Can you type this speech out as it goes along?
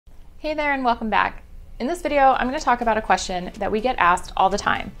Hey there and welcome back. In this video, I'm going to talk about a question that we get asked all the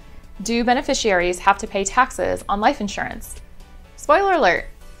time. Do beneficiaries have to pay taxes on life insurance? Spoiler alert,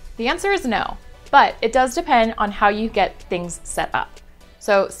 the answer is no, but it does depend on how you get things set up.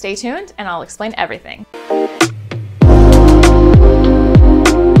 So stay tuned and I'll explain everything.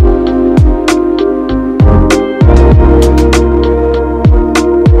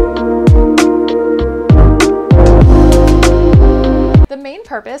 The main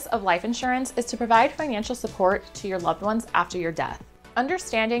purpose of life insurance is to provide financial support to your loved ones after your death.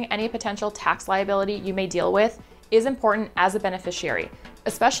 Understanding any potential tax liability you may deal with is important as a beneficiary,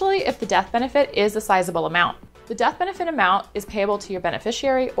 especially if the death benefit is a sizable amount. The death benefit amount is payable to your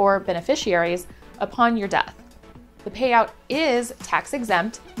beneficiary or beneficiaries upon your death. The payout is tax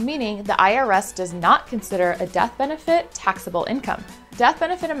exempt, meaning the IRS does not consider a death benefit taxable income. Death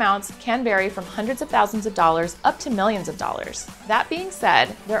benefit amounts can vary from hundreds of thousands of dollars up to millions of dollars. That being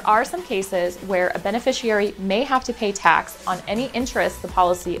said, there are some cases where a beneficiary may have to pay tax on any interest the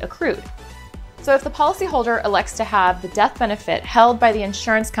policy accrued. So if the policyholder elects to have the death benefit held by the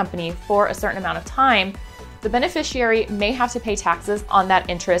insurance company for a certain amount of time, the beneficiary may have to pay taxes on that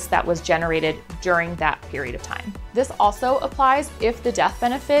interest that was generated during that period of time. This also applies if the death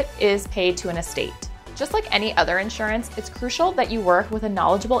benefit is paid to an estate. Just like any other insurance, it's crucial that you work with a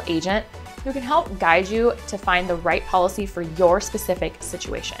knowledgeable agent who can help guide you to find the right policy for your specific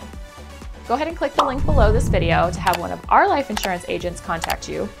situation. Go ahead and click the link below this video to have one of our life insurance agents contact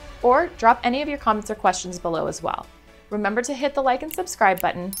you, or drop any of your comments or questions below as well. Remember to hit the like and subscribe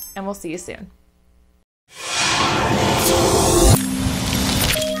button, and we'll see you soon.